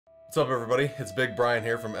What's up everybody, it's Big Bryan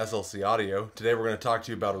here from SLC Audio. Today we're going to talk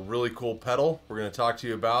to you about a really cool pedal. We're going to talk to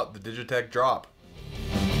you about the DigiTech Drop.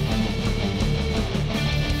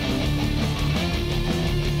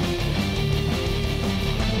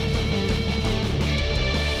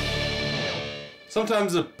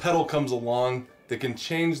 Sometimes a pedal comes along that can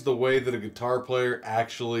change the way that a guitar player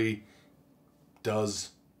actually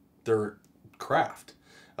does their craft.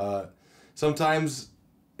 Sometimes,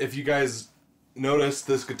 if you guys notice,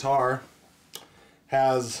 this guitar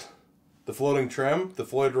has the floating trem, the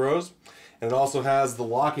Floyd Rose, and it also has the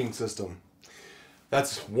locking system.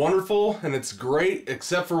 That's wonderful and it's great,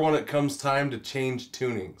 except for when it comes time to change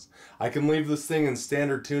tunings. I can leave this thing in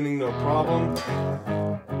standard tuning, no problem.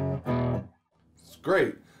 It's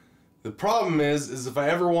great. The problem is if I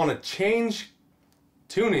ever want to change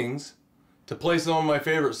tunings to play some of my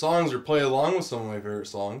favorite songs or play along with some of my favorite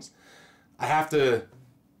songs, I have to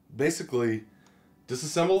basically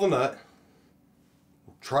disassemble the nut,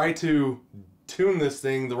 try to tune this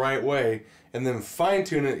thing the right way, and then fine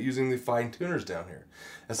tune it using the fine tuners down here.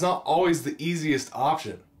 That's not always the easiest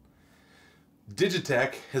option.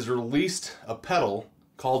 DigiTech has released a pedal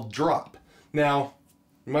called Drop. Now,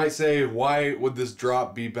 you might say, why would this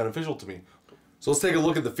Drop be beneficial to me? So let's take a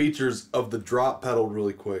look at the features of the Drop pedal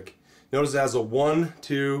really quick. Notice it has a 1,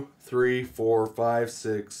 2, 3, 4, 5,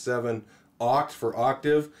 6, 7 oct for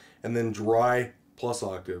octave, and then dry plus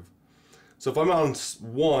octave. So if I'm on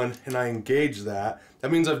 1 and I engage that,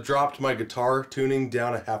 that means I've dropped my guitar tuning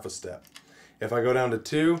down a half a step. If I go down to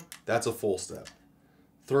 2, that's a full step.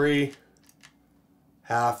 3,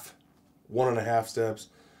 half, 1.5 steps,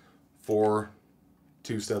 4,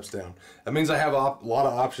 2 steps down. That means I have a lot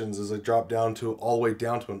of options as I drop down to all the way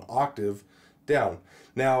down to an octave down.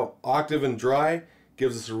 Now, octave and dry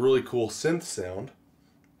gives us a really cool synth sound.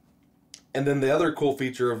 And then the other cool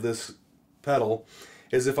feature of this pedal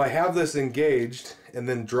is if I have this engaged and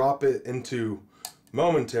then drop it into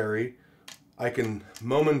momentary, I can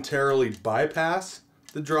momentarily bypass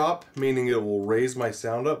the drop, meaning it will raise my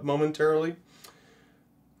sound up momentarily,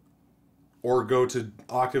 or go to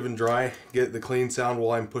octave and dry, get the clean sound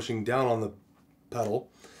while I'm pushing down on the pedal.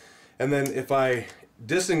 And then if I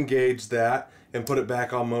disengage that and put it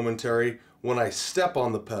back on momentary, when I step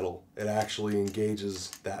on the pedal, it actually engages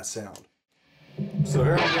that sound. So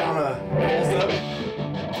here I'm down a full step.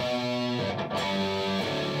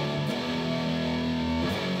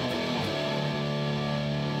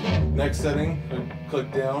 Next setting, I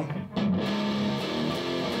click down.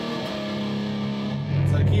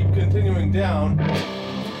 As I keep continuing down,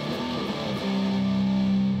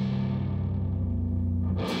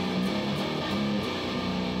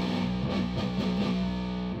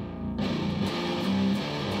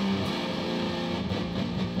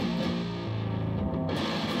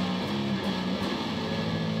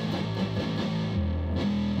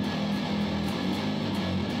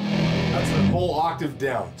 whole octave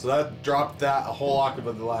down. So that dropped that a whole octave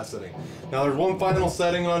at the last setting. Now there's one final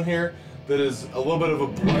setting on here that is a little bit of a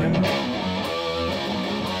blend.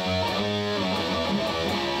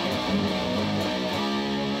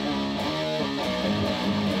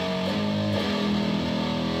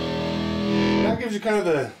 That gives you kind of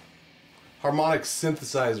the harmonic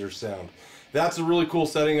synthesizer sound. That's a really cool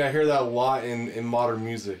setting. I hear that a lot in modern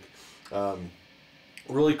music.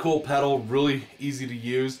 Really cool pedal, really easy to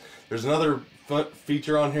use. There's another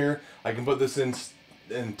feature on here. I can put this in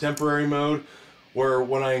temporary mode, where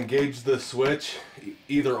when I engage the switch,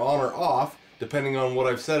 either on or off, depending on what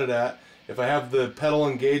I've set it at, if I have the pedal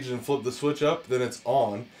engaged and flip the switch up, then it's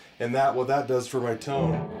on. And that what that does for my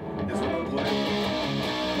tone is when I'm playing.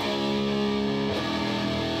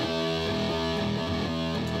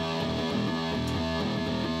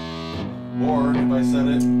 Or if I set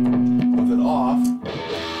it with it off,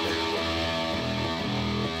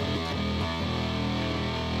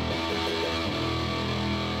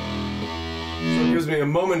 so it gives me a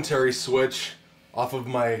momentary switch off of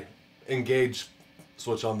my engaged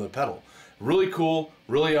switch on the pedal. Really cool,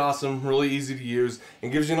 really awesome, really easy to use,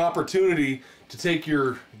 and gives you an opportunity to take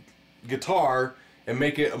your guitar and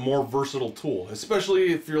make it a more versatile tool.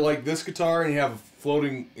 Especially if you're like this guitar and you have a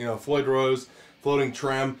floating, Floyd Rose, floating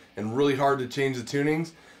trem, and really hard to change the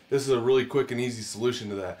tunings. This is a really quick and easy solution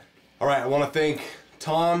to that. Alright, I want to thank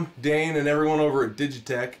Tom, Dane, and everyone over at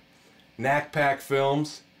DigiTech, Knack Pack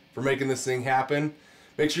Films, for making this thing happen.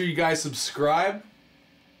 Make sure you guys subscribe.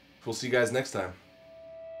 We'll see you guys next time.